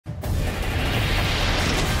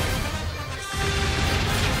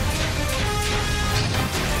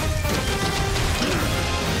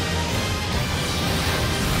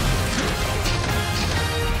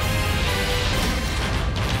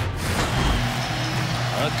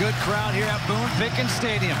A good crowd here at Boone Pickens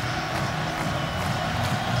Stadium.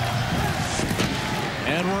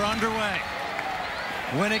 And we're underway.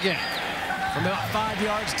 Winnigan from about 5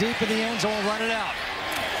 yards deep in the end zone will run it out.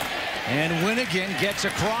 And Winnigan gets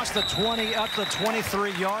across the 20 up the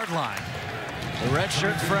 23-yard line. The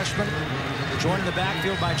redshirt freshman joined the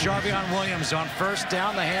backfield by Jarvion Williams on first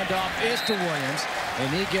down. The handoff is to Williams, and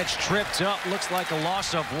he gets tripped up. Looks like a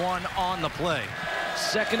loss of 1 on the play.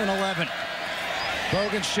 2nd and 11.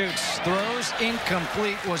 Bogan shoots, throws,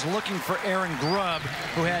 incomplete. Was looking for Aaron Grubb,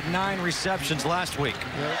 who had 9 receptions last week.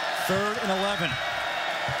 3rd and 11.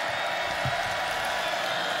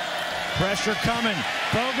 Pressure coming.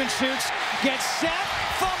 Bogan shoots, gets set,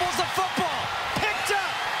 fumbles the football. Picked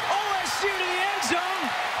up. OSU to the end zone.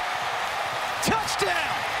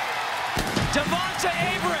 Touchdown. Devonta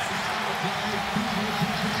Averett.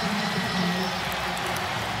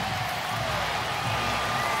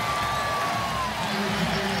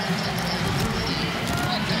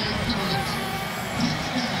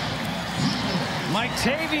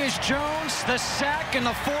 Mictavious Jones, the sack and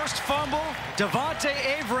the forced fumble. Devonta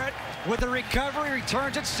Averett with a recovery,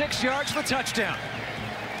 returns it 6 yards for the touchdown.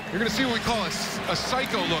 You're going to see what we call a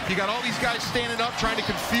psycho look. You got all these guys standing up, trying to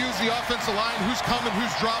confuse the offensive line. Who's coming,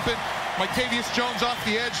 who's dropping. Mictavious Jones off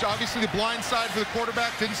the edge. Obviously the blind side for the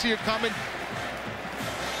quarterback. Didn't see it coming.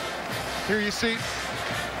 Here you see.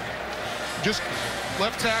 Just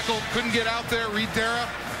left tackle. Couldn't get out there. Reed Dara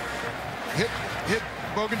hit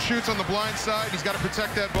Bogan shoots on the blind side. He's got to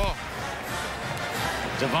protect that ball.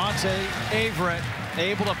 Devonta Averett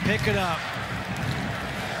able to pick it up.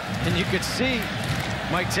 And you could see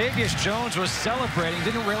Mictavious Jones was celebrating.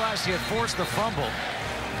 Didn't realize he had forced the fumble.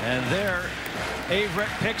 And there,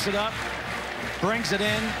 Averett picks it up, brings it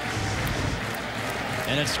in.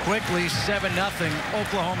 And it's quickly 7-0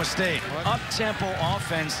 Oklahoma State. Up-tempo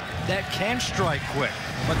offense that can strike quick.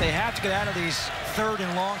 But they have to get out of these 3rd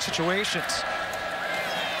and long situations.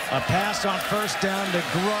 A pass on first down to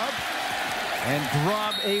Grubb. And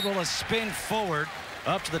Grubb able to spin forward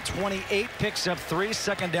up to the 28, picks up 3,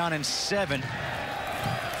 2nd down and 7.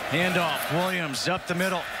 Handoff, Williams up the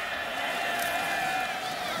middle.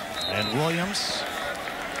 And Williams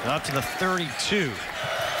up to the 32.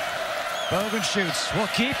 Bogan shoots, will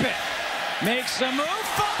keep it. Makes a move,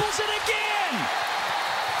 fumbles it again.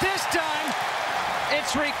 This time,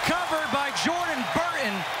 it's recovered by Jordan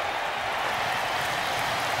Burton.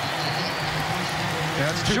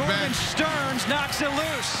 That's too Jordan bad. Stearns knocks it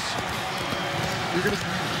loose. You're gonna...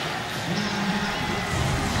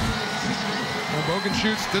 Well, Bogan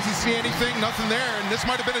shoots, doesn't see anything, nothing there, and this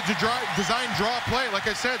might have been a design draw play. Like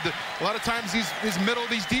I said, a lot of times these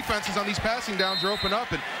defenses on these passing downs are open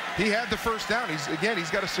up, and he had the first down. He's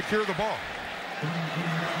got to secure the ball.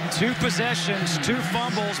 2 possessions, 2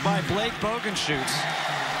 fumbles by Blake Bogan shoots.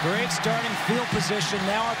 Great starting field position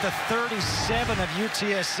now at the 37 of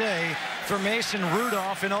UTSA for Mason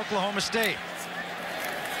Rudolph in Oklahoma State.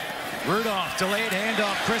 Rudolph, delayed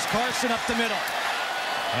handoff, Chris Carson up the middle.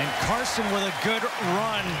 And Carson with a good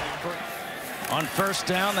run on first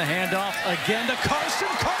down. The handoff again to Carson.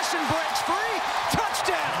 Carson breaks free.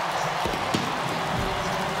 Touchdown.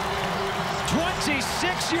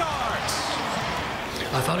 26 yards.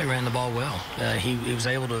 I thought he ran the ball well. He was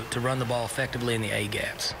able to run the ball effectively in the A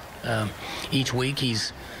gaps. Each week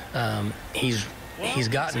he's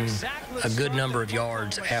gotten a good number of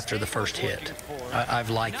yards after the first hit. I've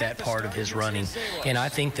liked that part of his running, and I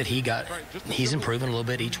think that he's improving a little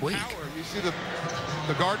bit each week. You see the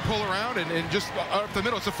guard pull around and just up the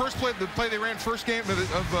middle. It's the first play they ran first play of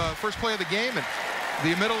the game, and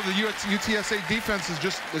the middle of the UTSA defense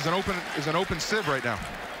is an open sieve right now.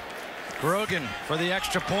 Grogan for the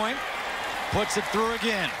extra point, puts it through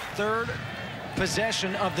again. 3rd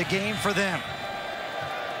possession of the game for them.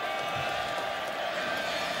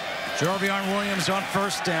 Jarvion Williams on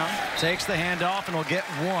first down, takes the handoff and will get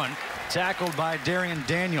 1, tackled by Darian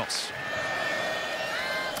Daniels.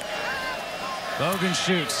 Bogan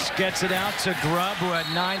shoots, gets it out to Grubb, who had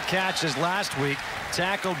 9 catches last week,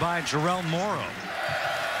 tackled by Jarrell Morrow.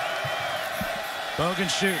 Bogan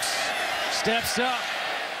shoots, steps up,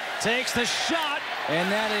 takes the shot,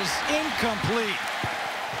 and that is incomplete.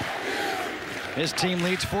 His team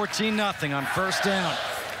leads 14-0 on first down.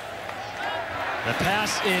 The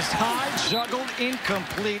pass is high, juggled,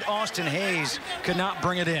 incomplete. Austin Hayes could not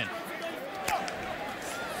bring it in.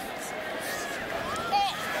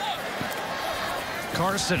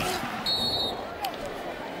 Carson.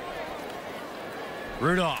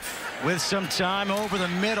 Rudolph with some time over the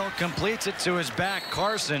middle, completes it to his back.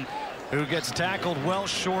 Carson, who gets tackled well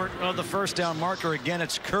short of the first down marker. Again,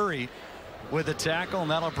 it's Curry with the tackle,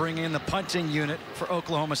 and that'll bring in the punting unit for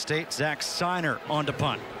Oklahoma State. Zach Seiner on to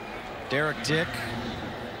punt. Derek Dick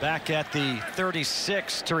back at the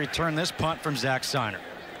 36 to return this punt from Zach Seiner.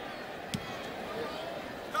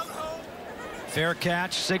 Fair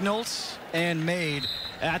catch signals and made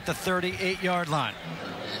at the 38-yard line.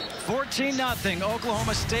 14-0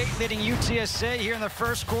 Oklahoma State leading UTSA here in the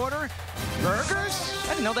first quarter. Burgers? I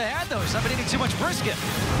didn't know they had those. I've been eating too much brisket.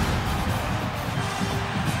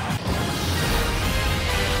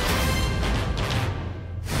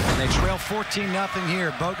 And they trail 14-0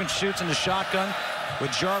 here. Bogan shoots in the shotgun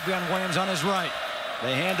with Jarvion Williams on his right.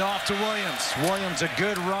 They hand off to Williams. Williams, a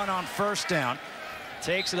good run on first down.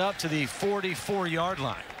 Takes it up to the 44-yard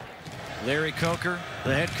line. Larry Coker,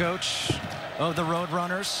 the head coach of the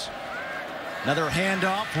Roadrunners. Another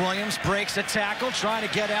handoff. Williams breaks a tackle, trying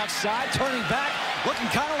to get outside, turning back, looking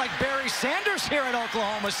kind of like Barry Sanders here at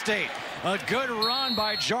Oklahoma State. A good run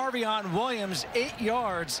by Jarvion Williams, 8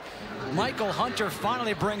 yards. Michael Hunter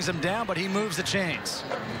finally brings him down, but he moves the chains.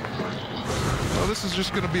 Well, this is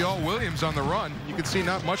just going to be all Williams on the run. You can see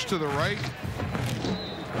not much to the right.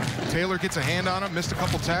 Taylor gets a hand on him, missed a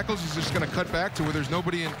couple tackles. He's just going to cut back to where there's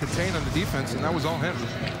nobody in contain on the defense, and that was all him.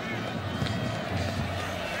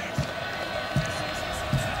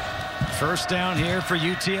 First down here for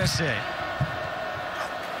UTSA.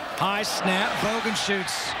 High snap, Bogan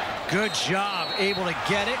shoots. Good job, able to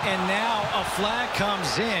get it, and now a flag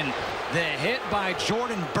comes in. The hit by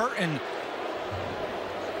Jordan Burton.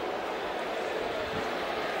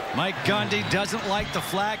 Mike Gundy doesn't like the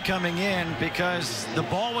flag coming in because the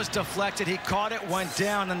ball was deflected. He caught it, went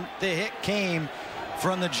down, and the hit came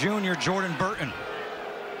from the junior Jordan Burton.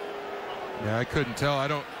 Yeah, I couldn't tell. I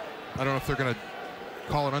don't know if they're going to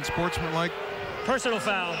call it unsportsmanlike. Personal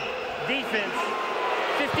foul. Defense.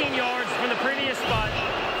 15 yards from the previous spot.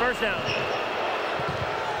 First down.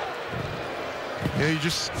 Yeah, you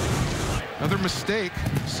just another mistake.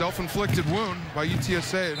 Self-inflicted wound by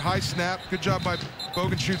UTSA. High snap. Good job by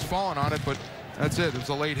Bogan shoots falling on it, but that's it. It was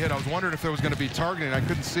a late hit. I was wondering if there was going to be targeting. I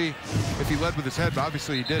couldn't see if he led with his head, but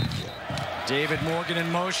obviously he did. David Morgan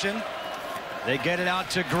in motion. They get it out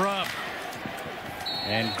to Grubb.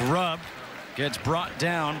 And Grubb gets brought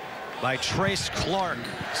down by Trace Clark.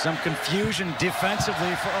 Some confusion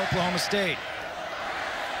defensively for Oklahoma State.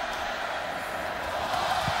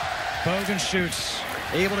 Bogan shoots,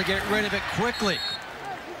 able to get rid of it quickly.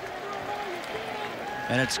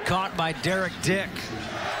 And it's caught by Derek Dick.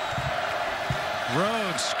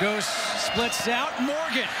 Rhodes goes, splits out.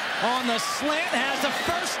 Morgan on the slant, has the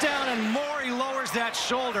first down, and Morey lowers that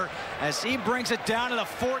shoulder as he brings it down to the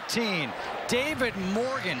 14. David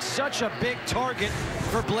Morgan, such a big target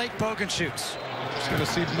for Blake Boganschutz. Just going to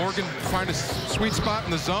see Morgan find a sweet spot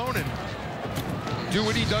in the zone and do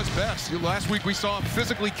what he does best. Last week we saw him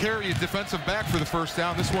physically carry a defensive back for the first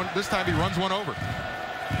down. This time he runs one over.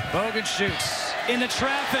 Boganschutz into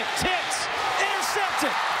traffic, tips,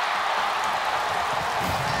 intercepted.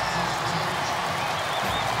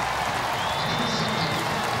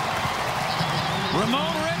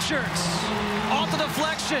 Ramon Richards off the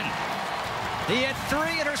deflection. He had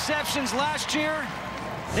 3 interceptions last year.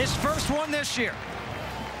 His first one this year.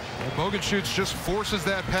 Well, Boganschutz just forces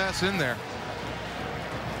that pass in there.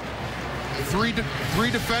 Three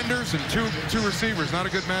defenders and two receivers. Not a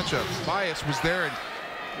good matchup. Bias was there, and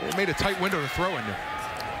it made a tight window to throw into.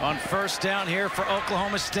 On first down here for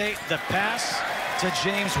Oklahoma State, the pass to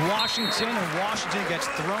James Washington, and Washington gets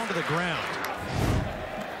thrown to the ground.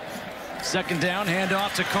 Second down,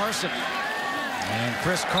 handoff to Carson. And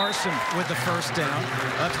Chris Carson with the first down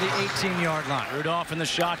up to the 18-yard line. Rudolph in the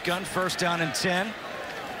shotgun, first down and 10.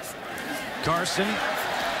 Carson,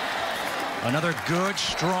 another good,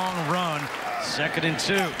 strong run, 2nd and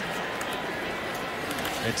 2.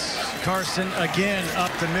 It's Carson again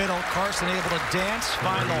up the middle. Carson able to dance,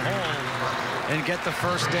 find the hole, and get the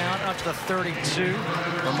first down up to the 32.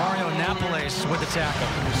 Romario Napoles with the tackle.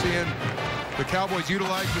 You're seeing the Cowboys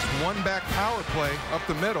utilize just one back power play up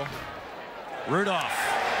the middle. Rudolph,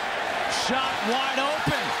 shot wide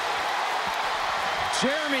open.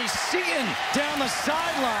 Jeremy Seaton down the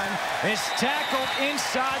sideline is tackled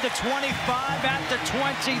inside the 25 at the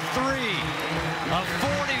 23. A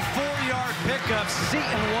 44-yard pickup.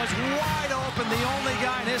 Seaton was wide open, the only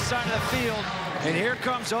guy on his side of the field. And here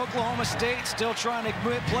comes Oklahoma State still trying to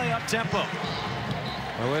play up tempo.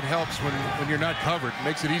 Well, it helps when you're not covered. It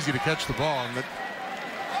makes it easy to catch the ball. And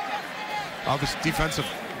obvious defensive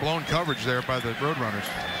blown coverage there by the Roadrunners.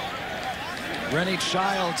 Rennie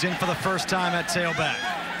Childs in for the first time at tailback.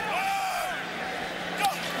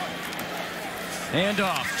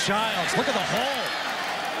 Handoff, Childs, look at the hole.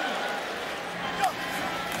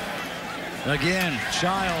 Again,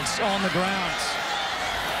 Childs on the ground.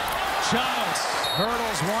 Childs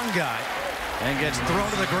hurdles one guy and gets thrown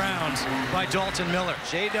to the ground by Dalton Miller.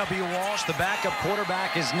 J.W. Walsh, the backup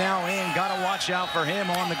quarterback, is now in. Got to watch out for him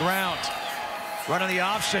on the ground. Running the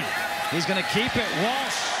option. He's going to keep it.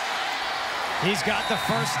 Walsh. He's got the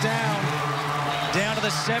first down to the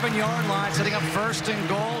 7-yard line, setting up 1st and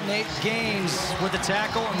goal. Nate Gaines with the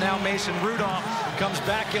tackle, and now Mason Rudolph comes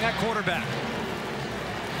back in at quarterback.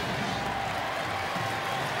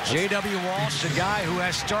 J.W. Walsh, a guy who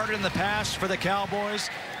has started in the past for the Cowboys,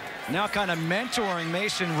 now kind of mentoring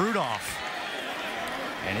Mason Rudolph.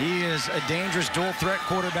 And he is a dangerous dual threat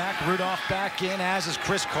quarterback. Rudolph back in, as is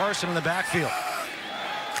Chris Carson in the backfield.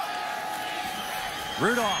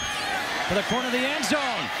 Rudolph to the corner of the end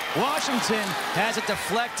zone. Washington has it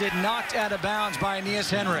deflected, knocked out of bounds by Aeneas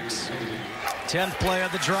Hendricks. 10th play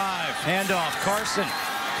of the drive. Handoff, Carson.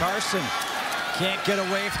 Carson can't get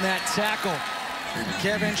away from that tackle.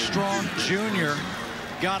 Kevin Strong Jr.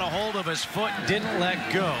 got a hold of his foot, didn't let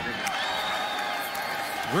go.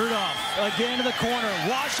 Rudolph again to the corner.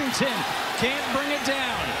 Washington can't bring it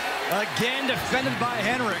down. Again defended by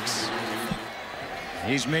Hendricks.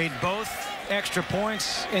 He's made both extra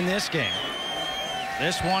points in this game.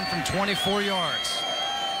 This one from 24 yards.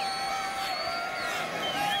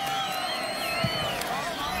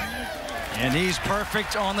 And he's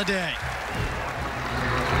perfect on the day.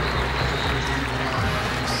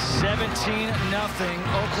 17-0.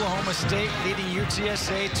 Oklahoma State leading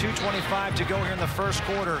UTSA. 2:25 to go here in the first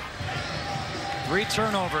quarter. 3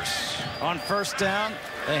 turnovers on first down.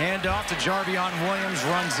 The handoff to Jarvion Williams,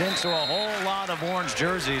 runs into a whole lot of orange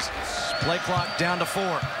jerseys. Play clock down to 4.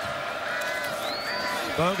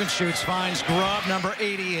 Bogenschutz finds Grubb, number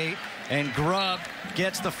 88, and Grubb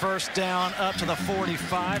gets the first down up to the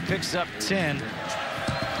 45, picks up 10.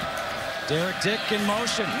 Derek Dick in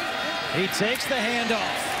motion. He takes the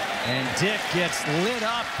handoff, and Dick gets lit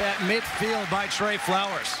up at midfield by Trey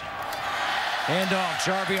Flowers. Handoff,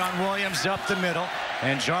 Jarvion Williams up the middle,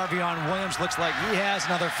 and Jarvion Williams looks like he has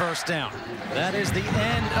another first down. That is the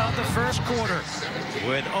end of the first quarter,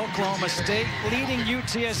 with Oklahoma State leading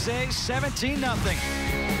UTSA 17-0.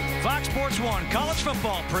 Fox Sports 1 College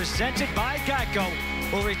Football, presented by Geico,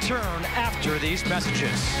 will return after these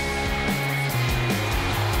messages.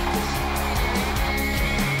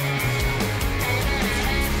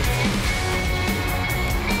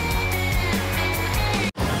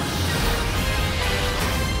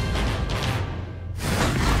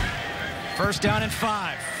 First down and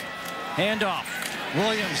 5. Handoff.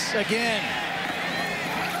 Williams again.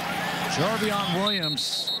 Jarvion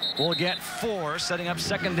Williams will get 4, setting up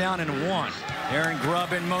 2nd down and 1. Aaron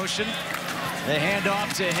Grubb in motion. The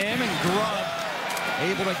handoff to him, and Grubb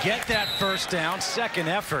able to get that first down. 2nd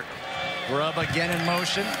effort. Grubb again in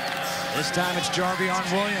motion. This time it's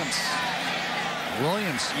Jarvion Williams.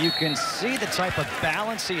 Williams, you can see the type of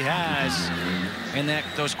balance he has in that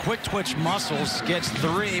those quick twitch muscles. Gets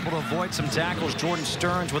 3, able to avoid some tackles. Jordan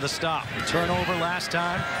Stearns with a stop. Turnover last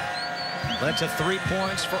time led to 3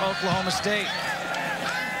 points for Oklahoma State.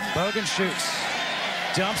 Bogenschutz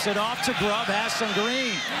dumps it off to Grubb, has some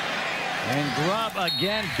green, and Grubb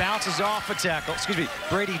again bounces off a tackle. Excuse me,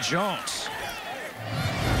 Brady Jones.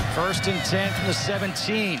 1st and 10 from the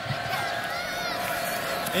 17.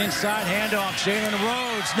 Inside handoff, Jalen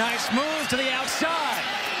Rhodes. Nice move to the outside.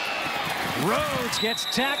 Rhodes gets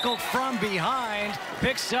tackled from behind,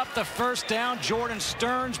 picks up the first down. Jordan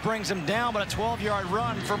Stearns brings him down, but a 12-yard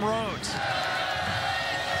run from Rhodes.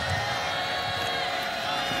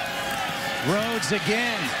 Rhodes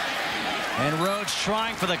again. And Rhodes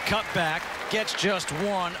trying for the cutback. Gets just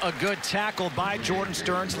 1. A good tackle by Jordan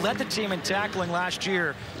Stearns. Led the team in tackling last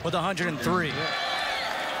year with 103.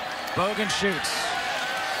 Bogenschutz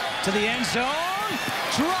to the end zone,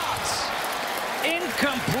 drops,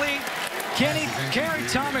 incomplete. Kerry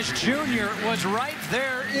Thomas Jr. was right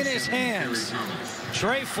there in his hands.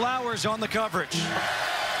 Trey Flowers on the coverage.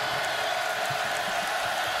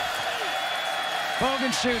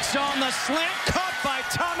 Bogenschutz on the slant, caught by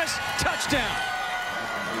Thomas, touchdown.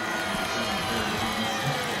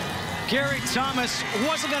 Gary Thomas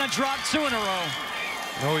wasn't going to drop 2 in a row.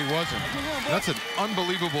 No, he wasn't. That's an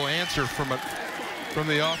unbelievable answer from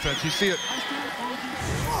the offense. You see it.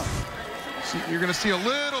 You're going to see a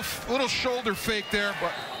little shoulder fake there,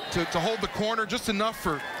 but to hold the corner just enough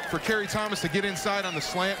for Kerry Thomas to get inside on the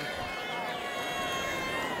slant.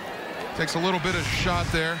 Takes a little bit of shot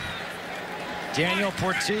there. Daniel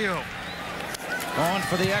Portillo on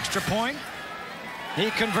for the extra point.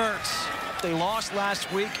 He converts. They lost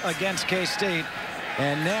last week against K-State,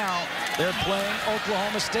 and now they're playing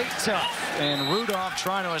Oklahoma State tough. And Rudolph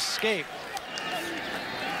trying to escape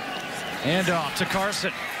And off to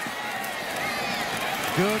Carson.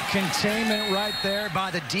 Good containment right there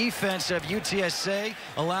by the defense of UTSA,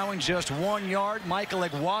 allowing just 1 yard. Michael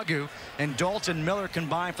Egwagu and Dalton Miller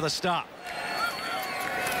combined for the stop.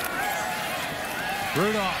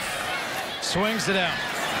 Rudolph swings it out.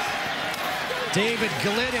 David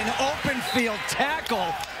Glidden, open field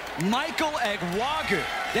tackle. Michael Egwagu.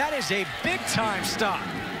 That is a big-time stop.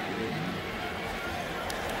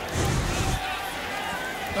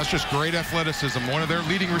 That's just great athleticism. One of their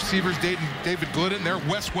leading receivers, David Glidden, their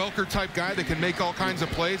Wes Welker type guy that can make all kinds of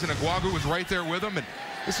plays, and Egwagu was right there with him. And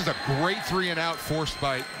this is a great 3-and-out forced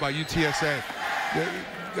by UTSA.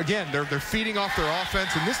 Again, they're feeding off their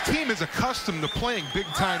offense, and this team is accustomed to playing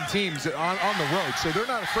big-time teams on the road, so they're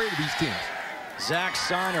not afraid of these teams. Zach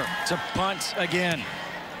Seiner to punt again.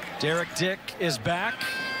 Derek Dick is back.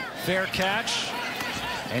 Fair catch.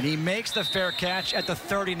 And he makes the fair catch at the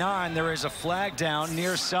 39. There is a flag down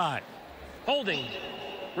near side. Holding.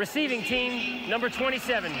 Receiving team number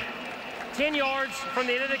 27. 10 yards from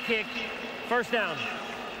the end of the kick. First down.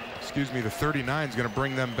 Excuse me, the 39 is going to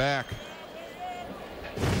bring them back.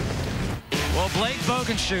 Well, Blake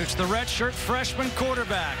Bogenschutz, the redshirt freshman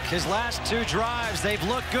quarterback. His last 2 drives, they've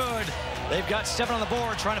looked good. They've got 7 on the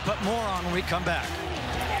board, trying to put more on when we come back.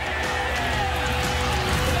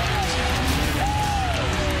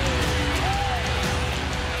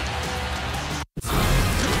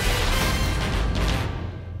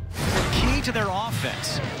 To their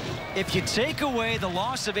offense, if you take away the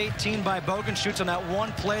loss of 18 by Bogenschutz on that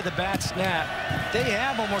one play, the bad snap, they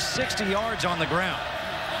have almost 60 yards on the ground.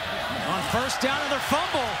 On first down, another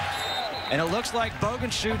fumble, and it looks like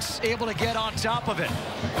Bogenschutz able to get on top of it.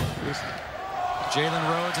 Jalen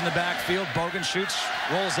Rhodes in the backfield. Bogenschutz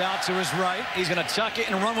rolls out to his right. He's going to tuck it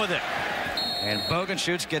and run with it. And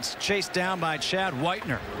Bogenschutz gets chased down by Chad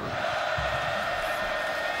Whitener.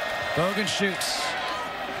 Bogenschutz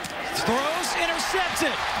throws,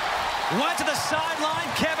 intercepted. Went to the sideline.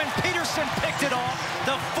 Kevin Peterson picked it off.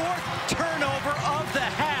 The 4th turnover of the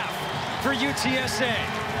half for UTSA.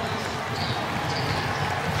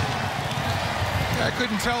 I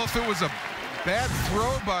couldn't tell if it was a bad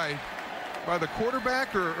throw by the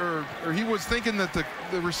quarterback or he was thinking that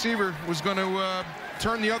the receiver was going to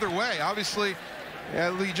turn the other way. Obviously,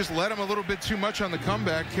 he just let him a little bit too much on the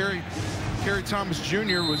comeback. Kerry Thomas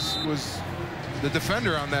Jr. was the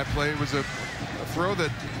defender on that play. It was a throw that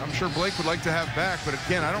I'm sure Blake would like to have back, but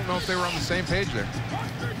again, I don't know if they were on the same page there.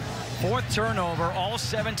 4th turnover. All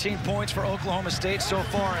 17 points for Oklahoma State so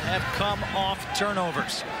far have come off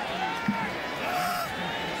turnovers.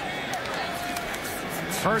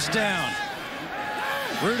 First down.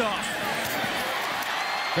 Rudolph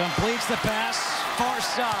completes the pass far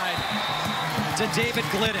side to David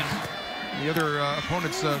Glidden. The other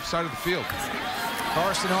opponent's side of the field.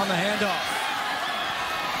 Carson on the handoff.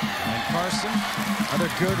 And Carson,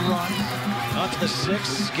 another good run. Up to the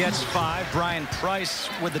 6, gets 5. Brian Price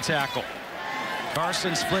with the tackle.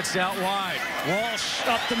 Carson splits out wide. Walsh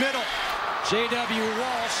up the middle. J.W.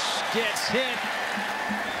 Walsh gets hit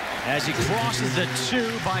as he crosses the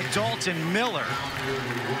 2 by Dalton Miller.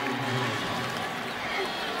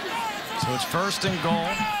 So it's 1st and goal.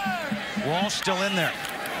 Walsh still in there.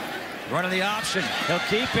 Running the option. He'll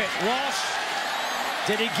keep it. Walsh.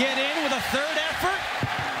 Did he get in with a 3rd effort?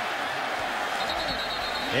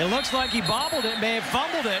 It looks like he bobbled it, may have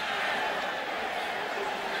fumbled it.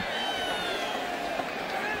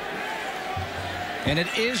 And it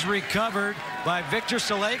is recovered by Victor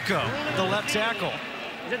Saleko, the left tackle.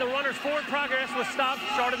 Did the runner's forward progress was stopped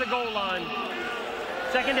short of the goal line.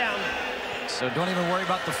 2nd down. So don't even worry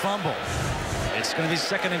about the fumble. It's going to be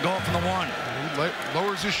 2nd and goal from the 1. He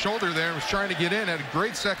lowers his shoulder there and was trying to get in. Had a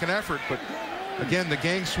great 2nd effort, but again, the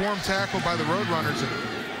gang swarm tackle by the Roadrunners. And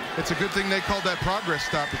it's a good thing they called that progress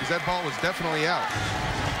stop because that ball was definitely out.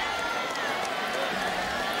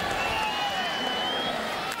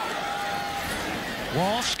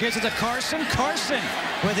 Walsh gets it to Carson. Carson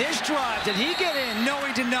with his drive. Did he get in? No,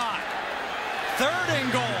 he did not. 3rd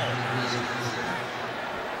and goal.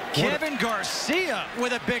 Kevin Garcia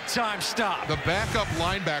with a big-time stop. The backup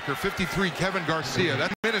linebacker, 53, Kevin Garcia.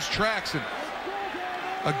 That's in his tracks. And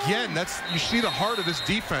again, you see the heart of this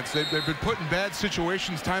defense. They've been put in bad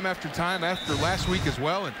situations time after time after last week as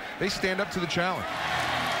well, and they stand up to the challenge.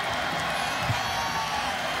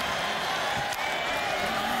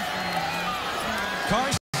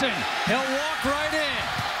 Carson, he'll walk right in.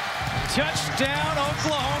 Touchdown,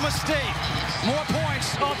 Oklahoma State. More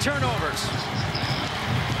points off turnovers.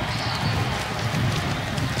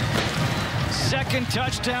 2nd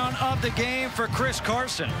touchdown of the game for Chris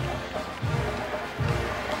Carson.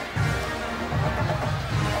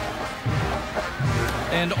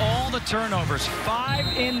 And all the turnovers,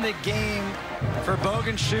 5 in the game for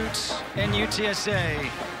Bogenschutz and UTSA,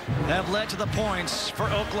 have led to the points for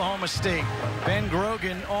Oklahoma State. Ben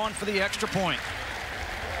Grogan on for the extra point.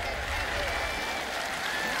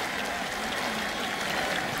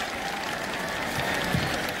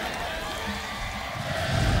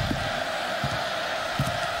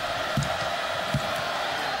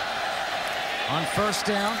 On first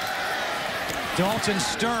down, Dalton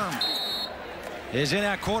Sturm is in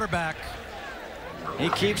at quarterback. He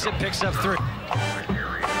keeps it, picks up 3.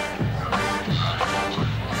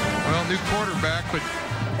 Well, new quarterback, but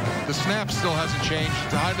the snap still hasn't changed.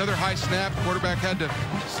 It's another high snap. Quarterback had to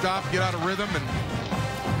stop, get out of rhythm,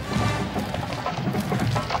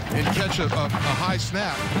 and catch a high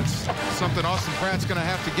snap. That's something Austin Pratt's going to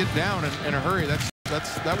have to get down in a hurry.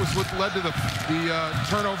 That was what led to the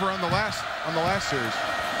turnover on the last series.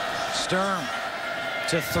 Sturm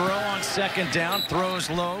to throw on second down, throws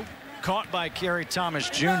low, caught by Kerry Thomas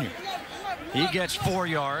Jr. He gets 4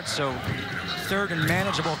 yards, so 3rd and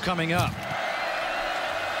manageable coming up.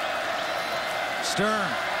 Sturm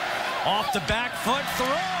off the back foot,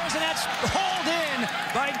 throws, and that's hauled in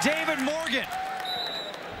by David Morgan.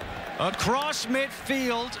 Across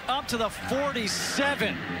midfield, up to the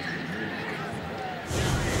 47.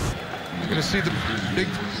 You're going to see the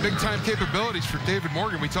big-time capabilities for David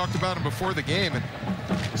Morgan. We talked about him before the game, and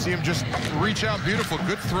see him just reach out beautiful.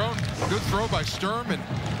 Good throw by Sturm, and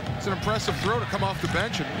it's an impressive throw to come off the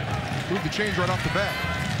bench and move the chains right off the bat.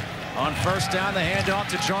 On first down, the handoff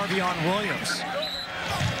to Jarvion Williams.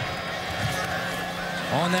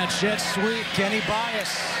 On that jet sweep, Kenny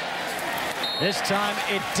Bias. This time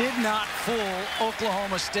it did not fool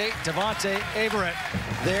Oklahoma State. Devontae Averett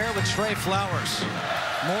there with Trey Flowers.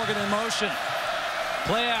 Morgan in motion.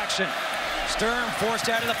 Play action. Sturm forced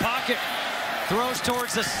out of the pocket. Throws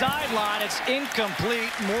towards the sideline. It's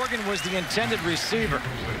incomplete. Morgan was the intended receiver.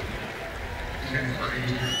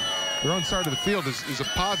 Their own side of the field is a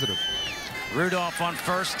positive. Rudolph on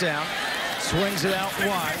first down. Swings it out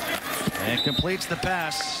wide. And completes the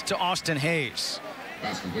pass to Austin Hayes.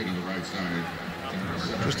 Pass complete on the right side.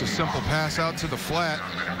 Just a simple pass out to the flat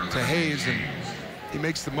to Hayes, and he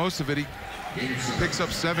makes the most of it. He picks up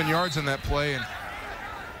 7 yards in that play. And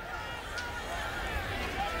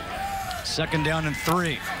 2nd down and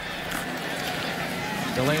 3.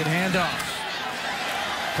 Delayed handoff.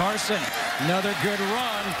 Carson, another good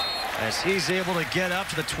run as he's able to get up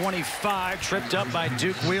to the 25, tripped up by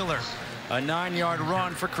Duke Wheeler. A 9-yard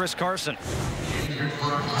run for Chris Carson.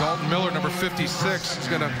 Dalton Miller, number 56, is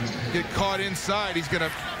going to get caught inside. He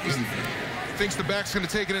thinks the back's going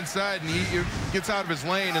to take it inside, and he gets out of his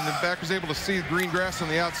lane, and the back was able to see the green grass on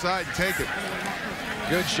the outside and take it.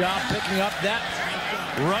 Good job picking up that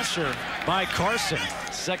rusher by Carson.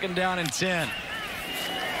 2nd down and 10.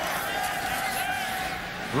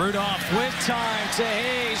 Rudolph with time to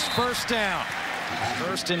Hayes. First down.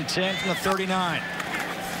 1st and 10 from the 39.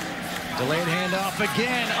 Delayed handoff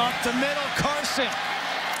again, up the middle, Carson.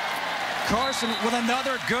 Carson with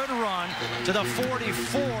another good run to the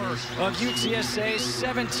 44 of UTSA,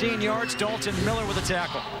 17 yards. Dalton Miller with a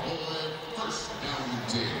tackle.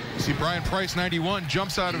 You see Brian Price, 91,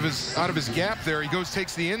 jumps out of his gap there. He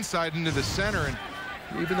takes the inside into the center, and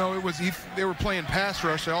even though they were playing pass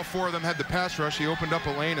rush, all 4 of them had the pass rush. He opened up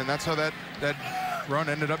a lane, and that's how that run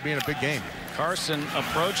ended up being a big game. Carson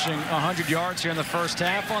approaching 100 yards here in the first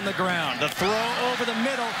half on the ground. The throw over the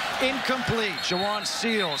middle, incomplete. Jawan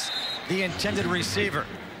Seals, the intended receiver.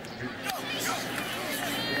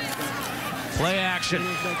 Play action.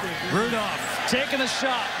 Rudolph taking a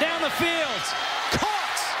shot down the field.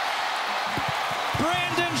 Caught.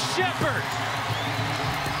 Brandon Shepard.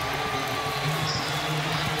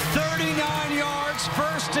 39 yards,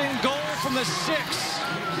 1st and goal from the 6.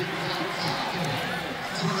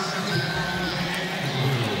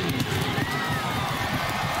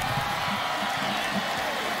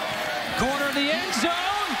 Corner of the end zone.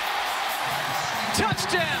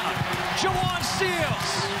 Touchdown, Jawan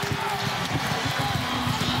Seals.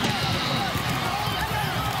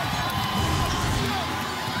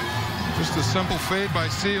 Just a simple fade by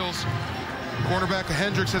Seals. Cornerback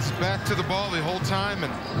Hendricks has his back to the ball the whole time,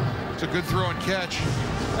 and it's a good throw and catch.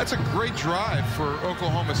 That's a great drive for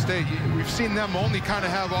Oklahoma State. We've seen them only kind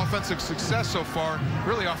of have offensive success so far,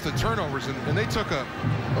 really off the turnovers, and they took a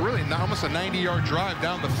really almost a 90-yard drive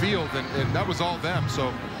down the field, and that was all them.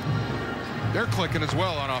 So they're clicking as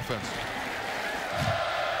well on offense.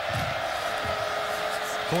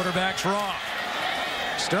 Quarterback draw.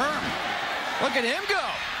 Sturm, look at him go.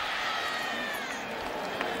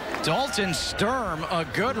 Dalton Sturm, a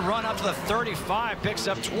good run up to the 35, picks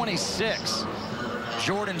up 26.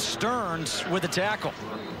 Jordan Stearns with the tackle.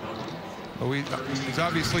 Well, he's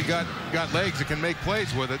obviously got legs that can make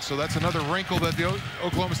plays with it, so that's another wrinkle that the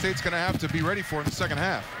Oklahoma State's going to have to be ready for in the second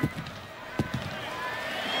half.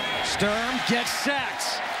 Sturm gets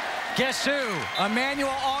sacked. Guess who? Emmanuel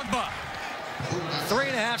Ogbah.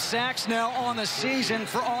 3.5 sacks now on the season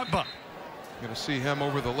for Ogbah. Going to see him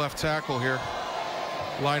over the left tackle here.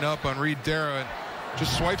 Line up on Reed Dara and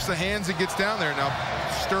just swipes the hands and gets down there. Now,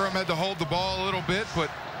 Sturm had to hold the ball a little bit, but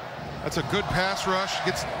that's a good pass rush.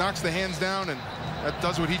 Knocks the hands down, and that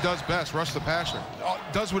does what he does best, rush the passer.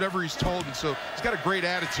 Does whatever he's told, and so he's got a great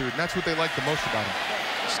attitude, and that's what they like the most about him.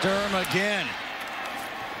 Sturm again.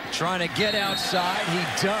 Trying to get outside. He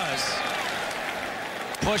does.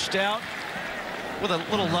 Pushed out with a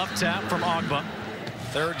little love tap from Ogbah.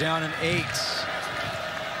 3rd down and 8.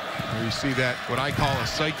 You see that, what I call a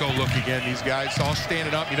psycho look again. These guys all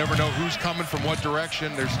standing up. You never know who's coming from what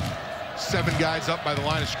direction. There's 7 guys up by the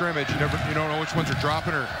line of scrimmage. You don't know which ones are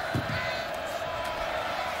dropping or.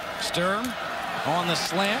 Sturm on the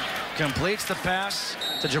slant. Completes the pass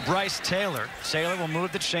to Jabryce Taylor. Taylor will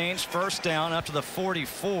move the chains. 1st down up to the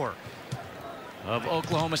 44 of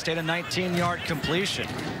Oklahoma State. A 19-yard completion.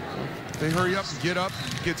 They hurry up and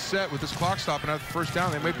get set with this clock stopping at the 1st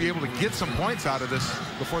down. They might be able to get some points out of this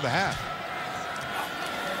before the half.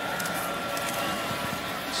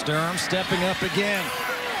 Sturm stepping up again.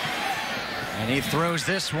 And he throws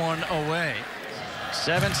this one away.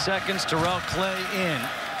 7 seconds. Terrell Clay in.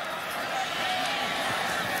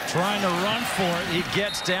 Trying to run for it. He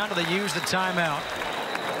gets down to use the timeout.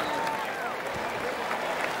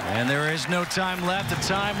 And there is no time left. The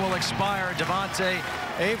time will expire. Devontae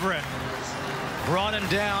Everett brought him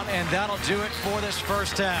down, and that'll do it for this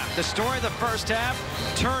 1st half. The story of the 1st half,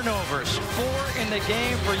 turnovers. 4 in the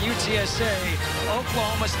game for UTSA.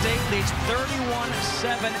 Oklahoma State leads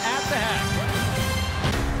 31-7 at the half.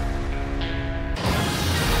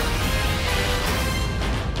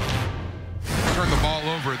 Turn the ball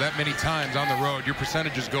over that many times on the road, your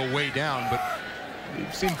percentages go way down, but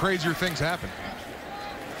you've seen crazier things happen.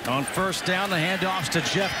 On 1st down, the handoffs to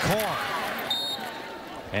Jeff Carr.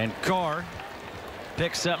 And Carr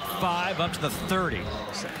picks up 5 up to the 30.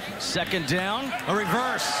 2nd down, a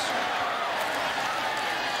reverse.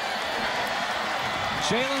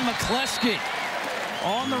 Jalen McCleskey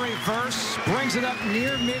on the reverse, brings it up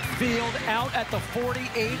near midfield, out at the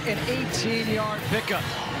 48 and 18-yard pickup.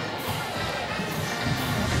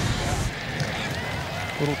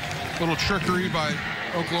 Little trickery by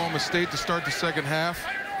Oklahoma State to start the 2nd half.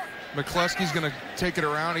 McCleskey's going to take it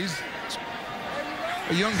around. He's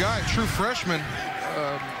a young guy, a true freshman,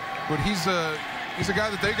 but he's a guy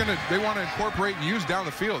that they want to incorporate and use down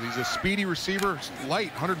the field. He's a speedy receiver,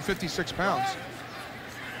 light, 156 pounds.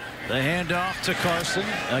 The handoff to Carson,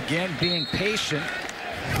 again being patient.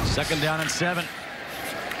 2nd down and 7.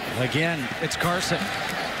 Again, it's Carson.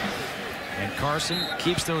 And Carson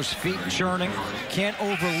keeps those feet churning. Can't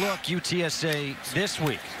overlook UTSA this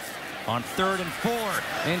week. On 3rd and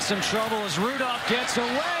 4, in some trouble as Rudolph gets away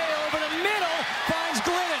over the middle, finds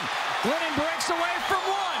Glidden. Glidden breaks away from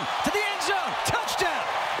 1 to the end zone. Touchdown.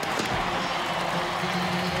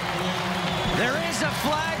 There is a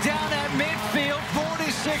flag down at midfield,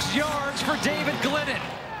 46 yards for David Glidden.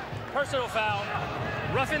 Personal foul,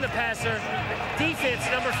 roughing the passer, defense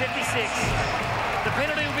number 56. The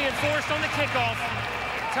penalty will be enforced on the kickoff.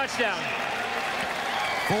 Touchdown.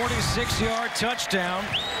 46-yard touchdown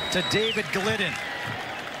to David Glidden.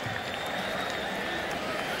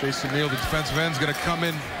 Jason Neal, the defensive end, is going to come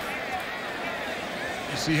in.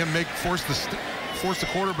 You see him force the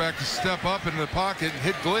quarterback to step up in the pocket and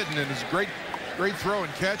hit Glidden, and it's great throw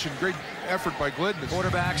and catch and great effort by Glidden.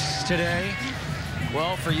 Quarterbacks today,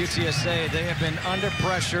 well, for UTSA, they have been under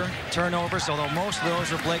pressure, turnovers, although most of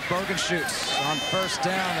those are Blake Bogenschutz. On 1st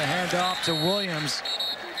down, the handoff to Williams,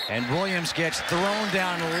 and Williams gets thrown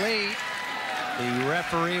down late. The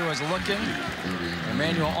referee was looking.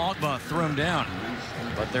 Emmanuel Ogbah threw him down,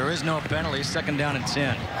 but there is no penalty. 2nd down and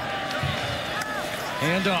 10.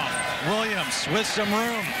 Handoff, Williams with some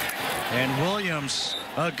room, and Williams,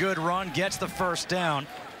 a good run, gets the 1st down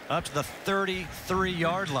up to the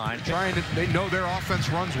 33-yard line. They know their offense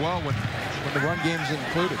runs well when the run game's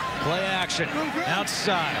included. Play action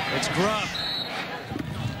outside. It's Grubb.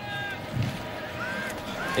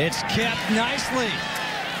 It's kept nicely.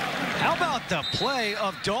 How about the play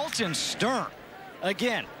of Dalton Sturm?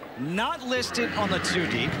 Again, not listed on the 2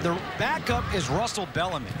 deep. The backup is Russell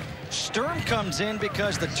Bellamy. Sturm comes in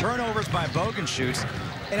because the turnovers by Bogenschutz,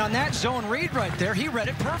 and on that zone read right there, he read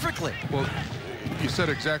it perfectly. Well, you said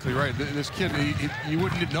exactly right. This kid, you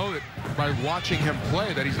wouldn't know it by watching him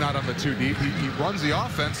play that he's not on the 2 deep. He runs the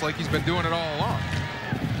offense like he's been doing it all along.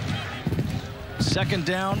 2nd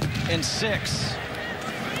down and 6.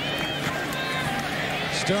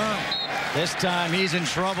 Sturm. This time he's in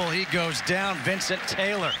trouble. He goes down. Vincent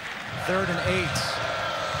Taylor. 3rd and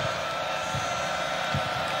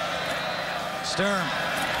 8. Sturm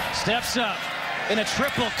steps up in a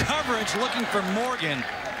triple coverage looking for Morgan.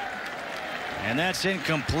 And that's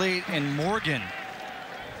incomplete. And Morgan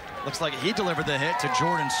looks like he delivered the hit to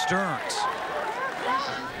Jordan Stearns.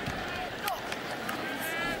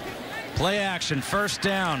 Play action, 1st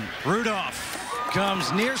down. Rudolph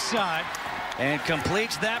comes near side and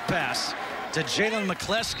completes that pass to Jalen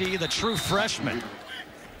McCleskey, the true freshman.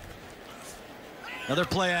 Another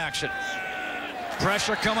play action.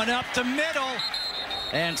 Pressure coming up the middle.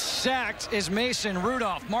 And sacked is Mason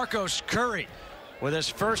Rudolph. Marcos Curry with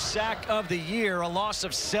his 1st sack of the year, a loss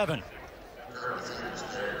of 7.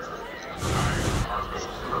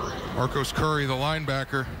 Marcos Curry, the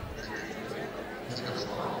linebacker.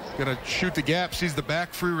 Going to shoot the gap, sees the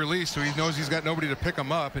back free release, so he knows he's got nobody to pick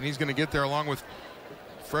him up, and he's going to get there along with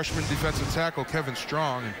freshman defensive tackle Kevin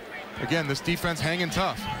Strong. And again, this defense hanging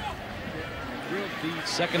tough.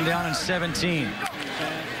 2nd down and 17.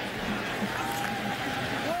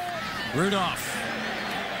 Rudolph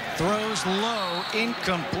throws low,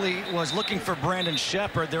 incomplete, was looking for Brandon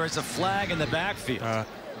Shepard. There is a flag in the backfield.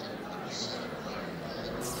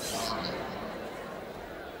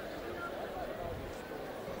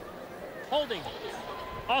 Holding.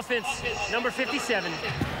 Offense, number 57.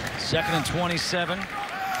 2nd and 27.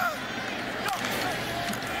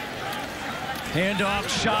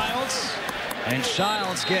 Handoff Childs. And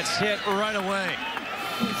Childs gets hit right away.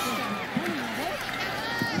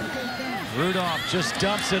 Rudolph just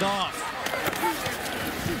dumps it off.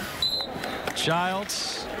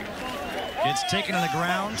 Childs gets taken to the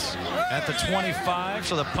ground at the 25,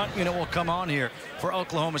 so the punt unit will come on here for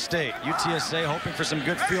Oklahoma State. UTSA hoping for some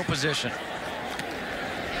good field position.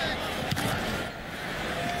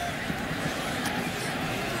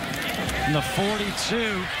 And the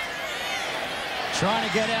 42 trying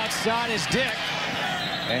to get outside his Dick.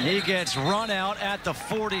 And he gets run out at the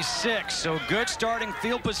 46. So good starting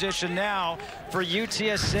field position now for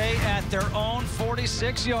UTSA at their own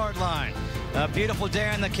 46-yard line. A beautiful day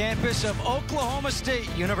on the campus of Oklahoma State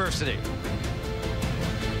University.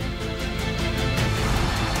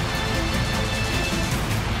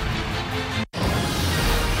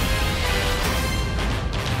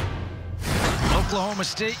 Oklahoma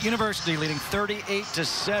State University leading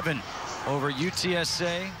 38-7 over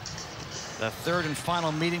UTSA. The 3rd and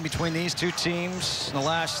final meeting between these two teams in the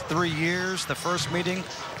last 3 years. The first meeting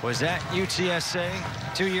was at UTSA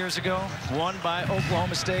 2 years ago, won by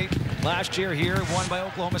Oklahoma State. Last year here, won by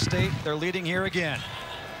Oklahoma State. They're leading here again.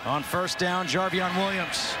 On 1st down, Jarvion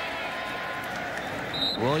Williams.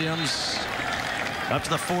 Williams up to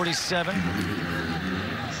the 47.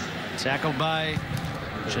 Tackled by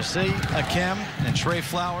Jesse Akem and Trey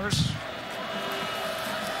Flowers.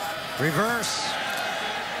 Reverse.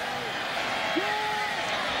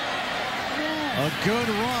 A good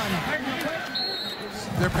run.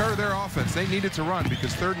 They're part of their offense. They needed to run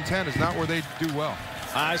because 3rd and 10 is not where they do well.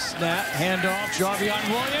 High snap, handoff, Jarvion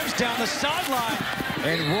Williams down the sideline.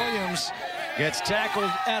 And Williams gets tackled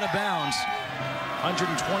out of bounds.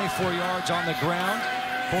 124 yards on the ground.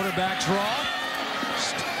 Quarterback draw.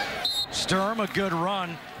 Sturm, a good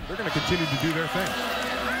run. They're going to continue to do their thing.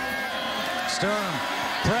 Sturm,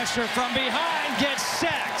 pressure from behind, gets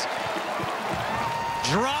sacked.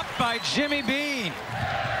 Dropped by Jimmy Bean.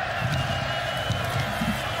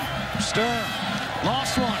 Sturm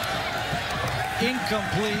lost one.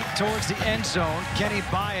 Incomplete towards the end zone. Kenny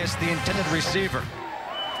Bias, the intended receiver.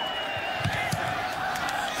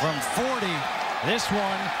 From 40, this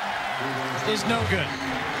one is no good.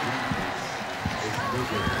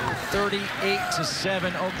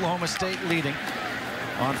 38-7, Oklahoma State leading.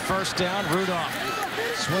 On 1st down, Rudolph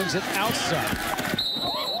swings it outside.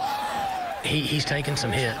 He's taken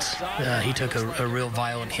some hits. He took a real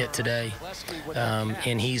violent hit today,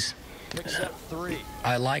 and he's.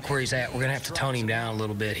 I like where he's at. We're going to have to tone him down a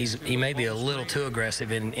little bit. He may be a little too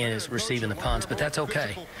aggressive in his receiving the punts, but that's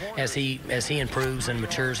okay. As he improves and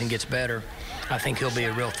matures and gets better, I think he'll be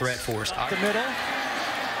a real threat for us. The middle.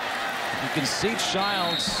 You can see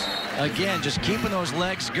Childs again just keeping those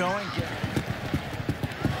legs going.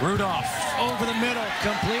 Rudolph over the middle,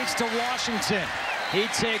 completes to Washington. He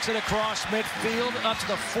takes it across midfield up to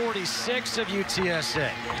the 46 of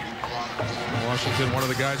UTSA. Washington, one of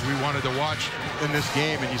the guys we wanted to watch in this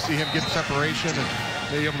game, and you see him get separation and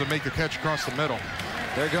They're able to make the catch across the middle.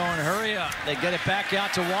 They're going hurry up. They get it back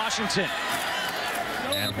out to Washington.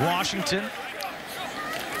 And Washington.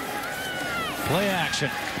 Play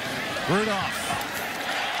action. Rudolph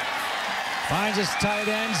finds his tight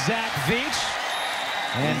end, Zach Veach.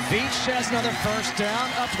 And Veach has another first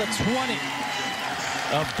down up to the 20.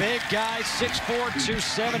 A big guy, 6'4",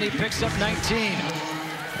 270, picks up 19.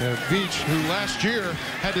 Veach, who last year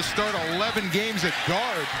had to start 11 games at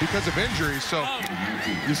guard because of injuries. So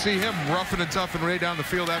you see him roughing and toughing way down the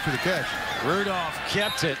field after the catch. Rudolph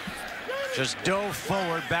kept it. Just dove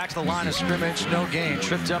forward, back to the line of scrimmage, no gain.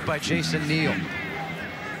 Tripped up by Jason Neal.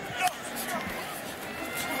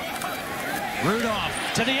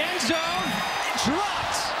 Rudolph to the end zone.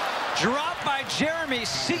 Dropped by Jeremy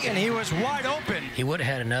Seaton. He was wide open. He would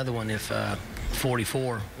have had another one if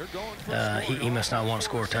 44. He must not want to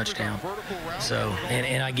score a touchdown. So,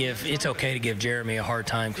 and it's okay to give Jeremy a hard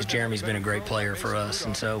time because Jeremy's been a great player for us,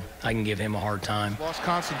 and so I can give him a hard time. Lost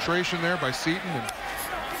concentration there by Seaton.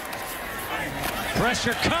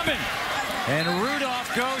 Pressure coming. And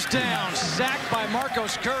Rudolph goes down, sacked by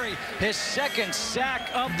Marcos Curry, his second sack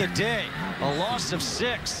of the day, a loss of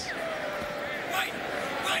 6.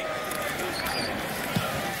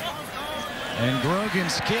 And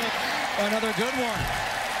Grogan's kick, another good one.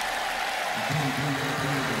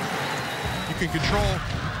 You can control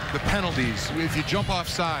the penalties if you jump off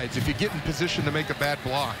sides, if you get in position to make a bad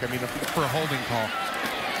block. I mean, for a holding call.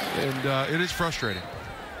 And it is frustrating.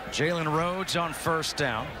 Jalen Rhodes on first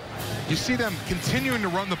down. You see them continuing to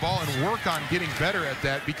run the ball and work on getting better at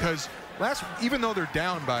that because even though they're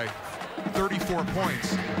down by 34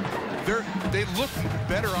 points, they look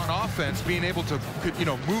better on offense, being able to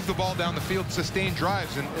move the ball down the field, sustain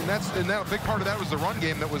drives, and that a big part of that was the run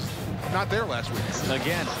game that was not there last week.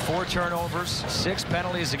 Again, 4 turnovers, 6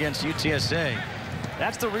 penalties against UTSA.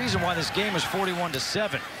 That's the reason why this game is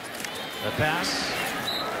 41-7. The pass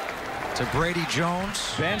to Brady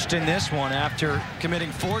Jones, benched in this one after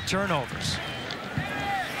committing 4 turnovers.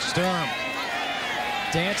 Sturm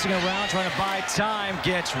dancing around, trying to buy time,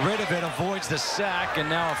 gets rid of it, avoids the sack, and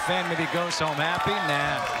now a fan maybe goes home happy.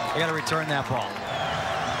 Nah, they got to return that ball.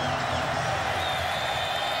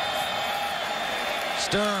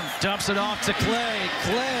 Sturm dumps it off to Clay.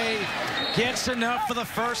 Clay gets enough for the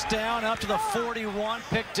first down, up to the 41,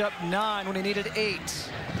 picked up 9 when he needed 8.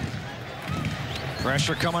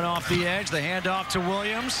 Pressure coming off the edge, the handoff to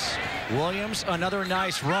Williams. Williams, another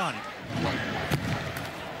nice run.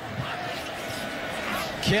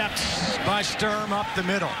 Kept by Sturm up the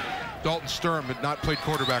middle. Dalton Sturm had not played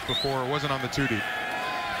quarterback before, wasn't on the 2 deep.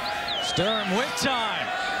 Sturm with time.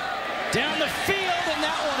 Down the field, and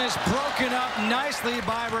that one is broken up nicely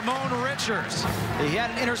by Ramon Richards. He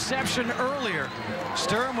had an interception earlier.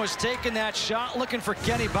 Sturm was taking that shot, looking for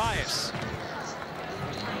Kenny Bias.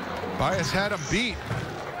 Bias had him beat.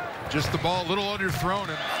 Just the ball a little underthrown.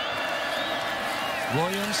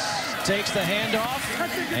 Williams takes the handoff,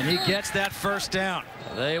 and he gets that first down.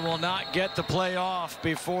 They will not get the play off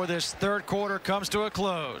before this third quarter comes to a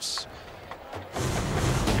close.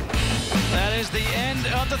 That is the end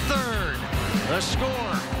of the third. The score,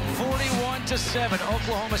 41-7.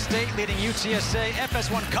 Oklahoma State leading UTSA.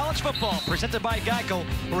 FS1 College Football, presented by Geico,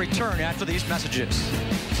 will return after these messages.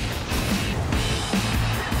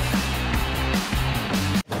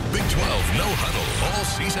 Big 12 no huddle all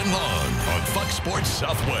season long on Fox Sports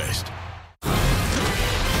Southwest.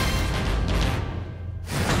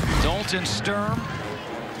 Dalton Sturm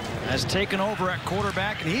has taken over at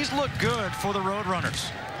quarterback, and he's looked good for the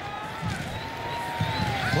Roadrunners.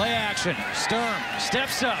 Play action. Sturm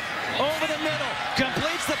steps up over the middle,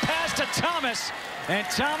 completes the pass to Thomas, and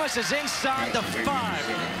Thomas is inside the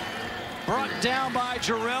 5. Brought down by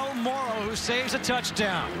Jarrell Morrow, who saves a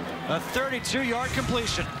touchdown. A 32-yard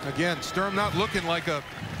completion. Again, Sturm not looking like a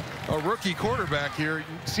rookie quarterback here. He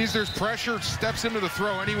sees there's pressure, steps into the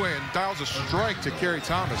throw anyway, and dials a strike to Kerry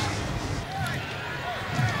Thomas.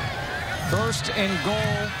 First and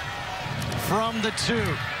goal from the 2.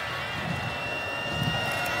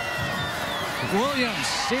 Williams,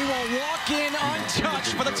 he will walk in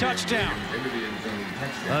untouched for the touchdown.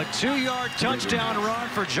 A 2-yard touchdown run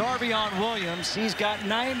for Jarvion Williams. He's got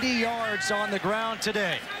 90 yards on the ground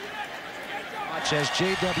today. Watch as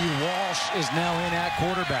J.W. Walsh is now in at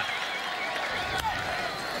quarterback.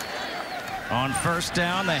 On first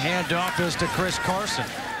down, the handoff is to Chris Carson.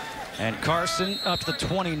 And Carson up to the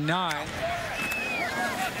 29.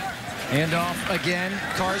 Handoff again,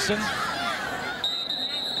 Carson.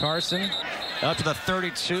 Carson up to the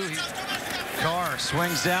 32. Carr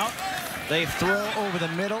swings out. They throw over the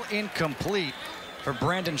middle, incomplete for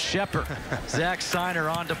Brandon Shepard. Zach Steiner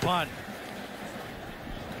on to punt.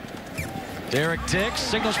 Derek Dick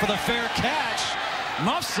signals for the fair catch,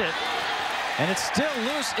 muffs it, and it's still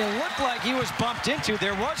loose. It looked like he was bumped into.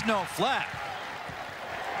 There was no flag.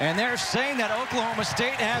 And they're saying that Oklahoma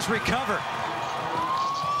State has recovered.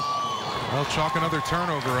 Well, chalk another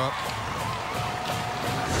turnover up.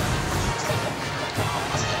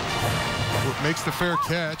 Makes the fair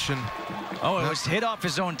catch, and it was hit off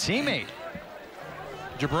his own teammate.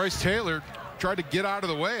 Jabryce Taylor tried to get out of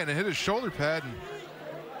the way, and it hit his shoulder pad,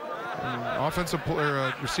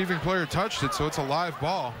 and receiving player touched it, so it's a live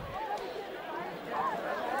ball.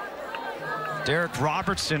 Derek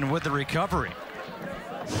Robertson with the recovery.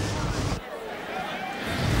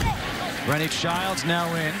 Rennie Childs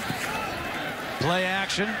now in. Play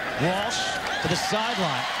action. Walsh to the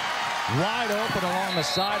sideline. Wide open along the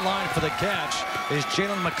sideline for the catch is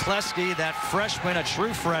Jalen McCleskey, that freshman, a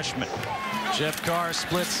true freshman. Jeff Carr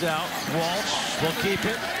splits out. Walsh will keep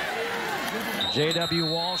it.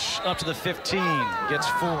 J.W. Walsh up to the 15, gets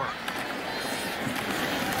 4.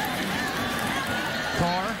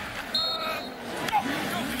 Carr.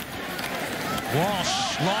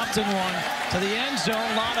 Walsh lofting one to the end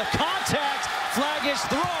zone. Lot of contact. Flag is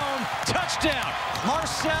thrown. Touchdown.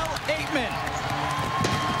 Marcel Aitman.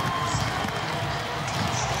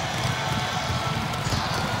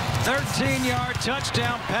 13-yard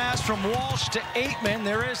touchdown pass from Walsh to Aitman.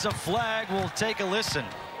 There is a flag. We'll take a listen.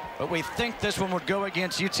 But we think this one would go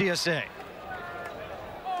against UTSA.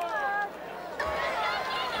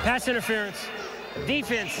 Pass interference.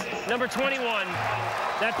 Defense, number 21.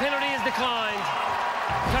 That penalty is declined.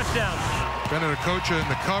 Touchdown. Bennett Okocha in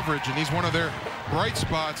the coverage, and he's one of their bright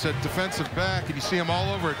spots at defensive back, and you see him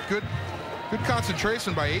all over it. Good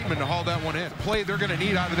concentration by Aitman to haul that one in. Play they're going to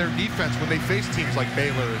need out of their defense when they face teams like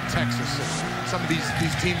Baylor and Texas and some of these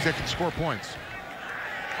teams that can score points.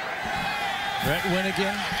 Brett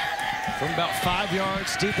Winnigan from about 5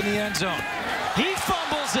 yards deep in the end zone. He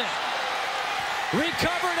fumbles it.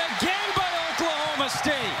 Recovered again by Oklahoma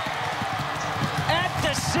State at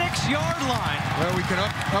the 6-yard line. Well, we can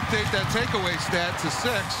update that takeaway stat to 6.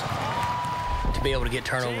 To be able to get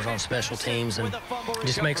turnovers on special teams, and it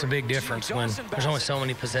just makes a big difference when there's only so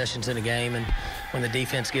many possessions in a game, and when the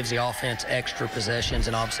defense gives the offense extra possessions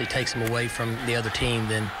and obviously takes them away from the other team,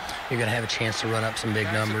 then you're going to have a chance to run up some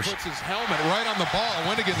big numbers. Puts his helmet right on the ball.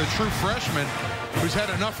 Winnigan, the true freshman, who's had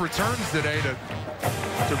enough returns today to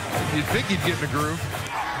you'd think he'd get in the groove.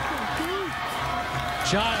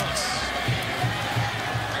 Childs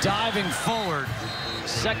diving forward.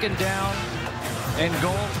 2nd down and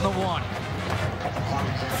goal from the 1.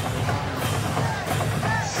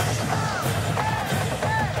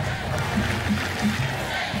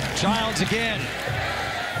 Childs again.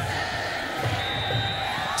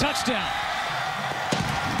 Touchdown.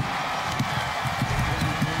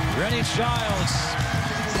 Rennie Childs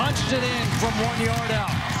punched it in from 1 yard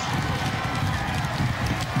out.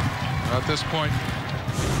 At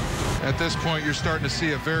this point, you're starting to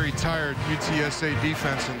see a very tired UTSA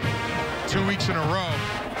defense, and 2 weeks in a row,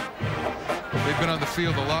 they've been on the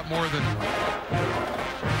field a lot more than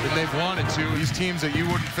they've wanted to. These teams that you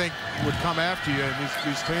wouldn't think would come after you, and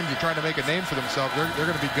these teams are trying to make a name for themselves, they're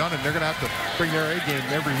going to be gunning. They're going to have to bring their A game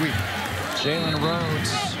every week. Jalen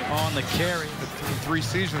Rhodes on the carry. 3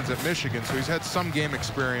 seasons at Michigan, so he's had some game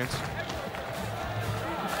experience.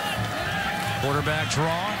 Quarterback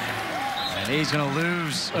draw, and he's going to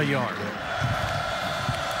lose a yard.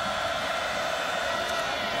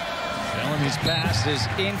 Bellamy's pass is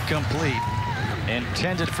incomplete,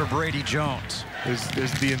 intended for Brady Jones.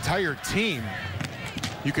 There's the entire team,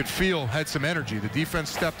 you could feel, had some energy. The defense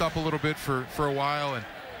stepped up a little bit for a while, and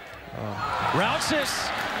routes this.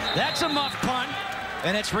 That's a muff punt,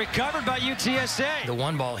 and it's recovered by UTSA. The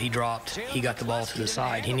one ball he dropped, he got the ball to the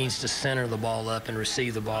side. He needs to center the ball up and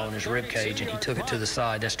receive the ball in his rib cage, and he took it to the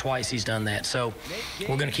side. That's twice he's done that. So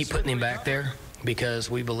we're going to keep putting him back there because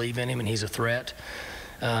we believe in him and he's a threat.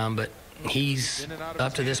 But he's,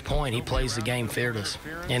 up to this point, he plays the game fearless.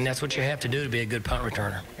 And that's what you have to do to be a good punt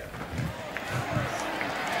returner.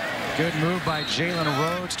 Good move by Jalen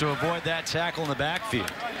Rhodes to avoid that tackle in the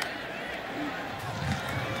backfield.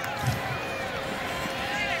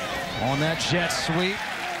 On that jet sweep,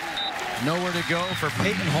 nowhere to go for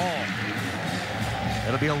Peyton Hall.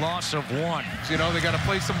 It'll be a loss of 1. So, you know, they got to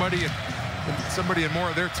play somebody in more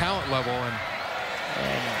of their talent level. And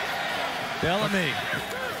Bellamy.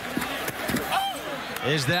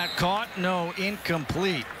 Is that caught? No,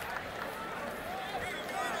 incomplete.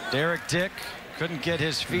 Derek Dick couldn't get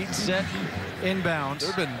his feet set inbounds.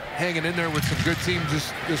 They've been hanging in there with some good teams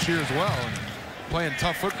this year as well and playing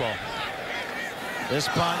tough football. This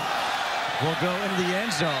punt will go into the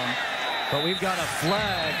end zone, but we've got a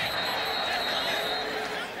flag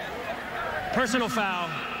Personal foul.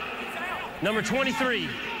 Number 23.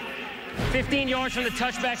 15 yards from the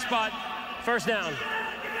touchback spot. First down.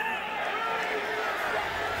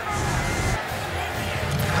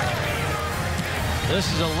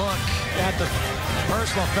 This is a look at the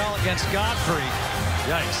personal foul against Godfrey.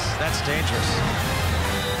 Yikes, that's dangerous.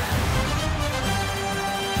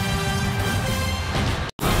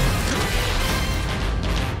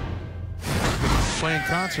 Playing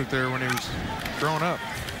concert there when he was growing up.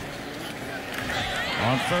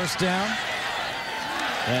 On first down,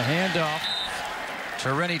 the handoff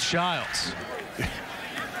to Rennie Childs.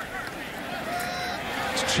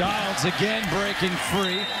 Childs again breaking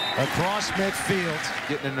free across midfield.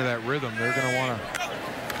 Getting into that rhythm, they're going to want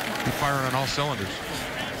to be firing on all cylinders.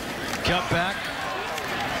 Cut back.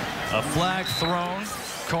 A flag thrown.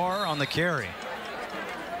 Carr on the carry.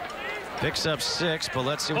 Picks up 6, but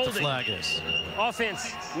let's see what the flag is.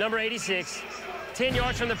 Offense, number 86. 10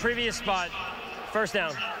 yards from the previous spot. First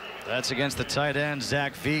down. That's against the tight end,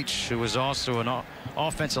 Zach Veach, who was also an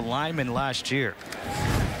offensive lineman last year.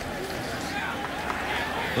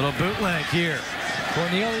 Little bootleg here.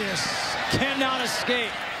 Cornelius cannot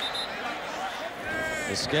escape.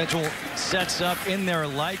 The schedule sets up in their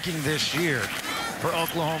liking this year for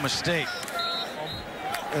Oklahoma State.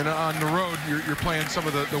 And on the road, you're playing some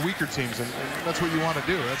of the weaker teams, and that's what you want to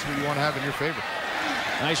do. That's what you want to have in your favor.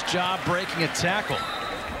 Nice job breaking a tackle.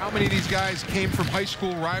 How many of these guys came from high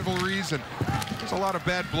school rivalries, and there's a lot of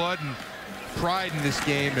bad blood and pride in this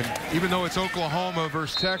game. And even though it's Oklahoma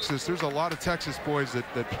versus Texas, there's a lot of Texas boys that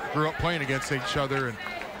grew up playing against each other, and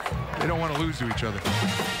they don't want to lose to each other.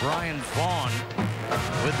 Brian Vaughn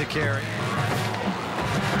with the carry.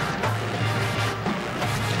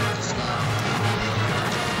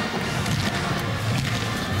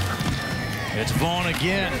 It's Vaughn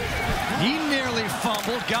again. He nearly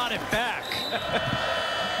fumbled, got it back.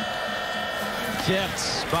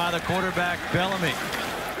 Kept by the quarterback, Bellamy.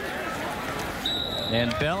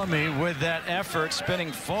 And Bellamy with that effort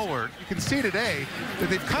spinning forward. You can see today that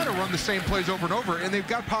they've kind of run the same plays over and over, and they've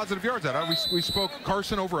got positive yards out. We spoke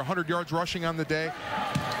Carson over 100 yards rushing on the day.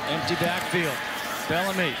 Empty backfield.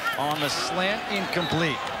 Bellamy on the slant,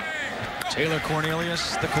 incomplete. Taylor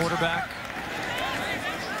Cornelius, the quarterback.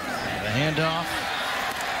 The handoff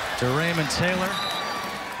to Raymond Taylor.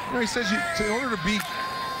 You know, he says in order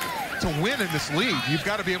to win in this league, you've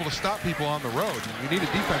got to be able to stop people on the road. You need a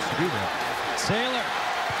defense to do that. Taylor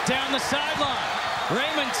down the sideline.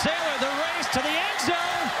 Raymond Taylor, the race to the end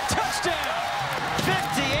zone. Touchdown.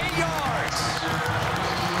 58 yards.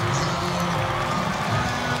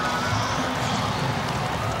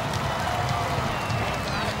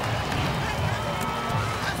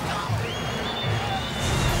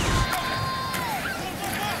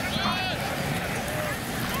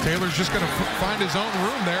 Taylor's just going to find his own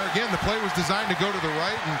room there. Again, the play was designed to go to the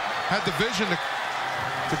right and had the vision to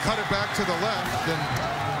cut it back to the left, and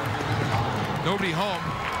nobody home.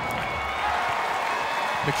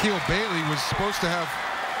 Nikhil Bailey was supposed to have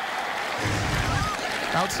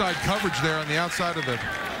outside coverage there on the outside of the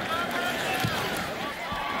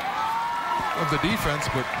defense,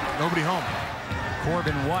 but nobody home.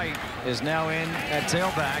 Corbin White is now in at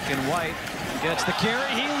tailback, and White gets the carry.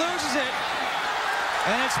 He loses it.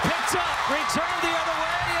 And it's picked up, returned the other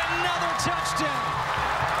way, another touchdown.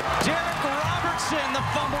 Derek Robertson, the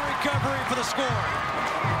fumble recovery for the score.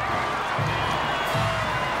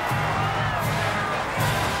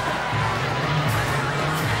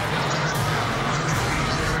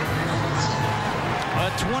 A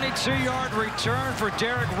 22-yard return for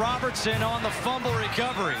Derek Robertson on the fumble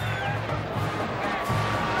recovery.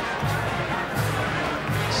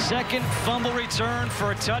 Second fumble return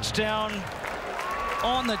for a touchdown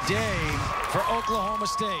on the day for Oklahoma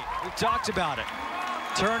State. We talked about it.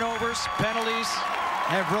 Turnovers, penalties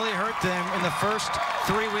have really hurt them in the first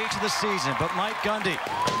 3 weeks of the season. But Mike Gundy,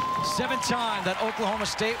 7th time that Oklahoma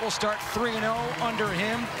State will start 3-0 under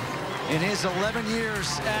him in his 11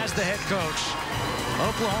 years as the head coach.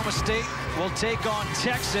 Oklahoma State will take on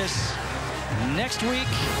Texas next week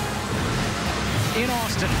in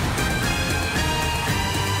Austin.